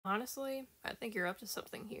Honestly, I think you're up to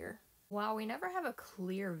something here. While we never have a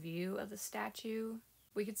clear view of the statue,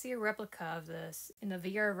 we could see a replica of this in the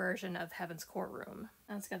VR version of Heaven's Courtroom.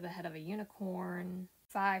 And it's got the head of a unicorn,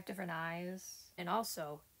 5 different eyes, and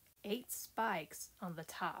also 8 spikes on the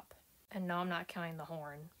top. And no, I'm not counting the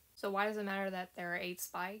horn. So why does it matter that there are 8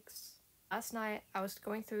 spikes? Last night, I was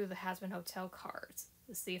going through the Hazbin Hotel cards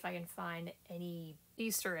to see if I can find any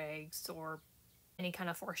Easter eggs or any kind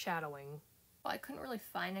of foreshadowing. Well, I couldn't really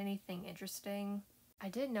find anything interesting. I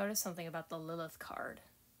did notice something about the Lilith card.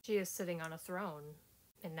 She is sitting on a throne,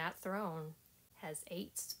 and that throne has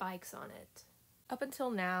 8 spikes on it. Up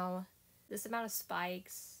until now, this amount of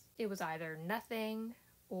spikes, it was either nothing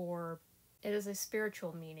or it is a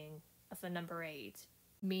spiritual meaning of the number 8,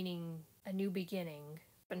 meaning a new beginning.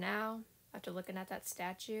 But now, after looking at that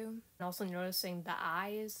statue and also noticing the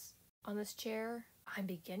eyes on this chair, I'm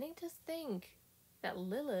beginning to think that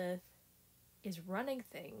Lilith is running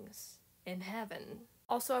things in heaven.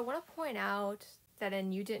 Also, I want to point out that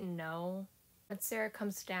in You Didn't Know, when Sarah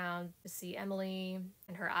comes down to see Emily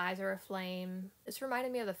and her eyes are aflame, this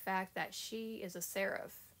reminded me of the fact that she is a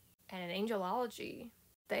seraph. And in angelology,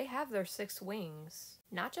 they have their 6 wings,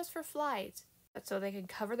 not just for flight, but so they can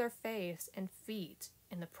cover their face and feet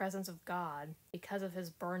in the presence of God because of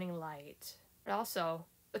his burning light. But also,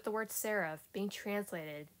 with the word seraph being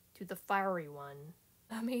translated to the fiery one.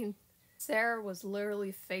 I mean, Sarah was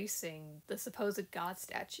literally facing the supposed God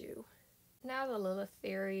statue. Now the Lilith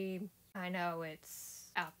theory, I know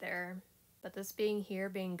it's out there, but this being here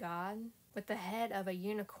being God, with the head of a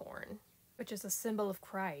unicorn, which is a symbol of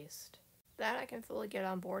Christ, that I can fully get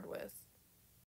on board with.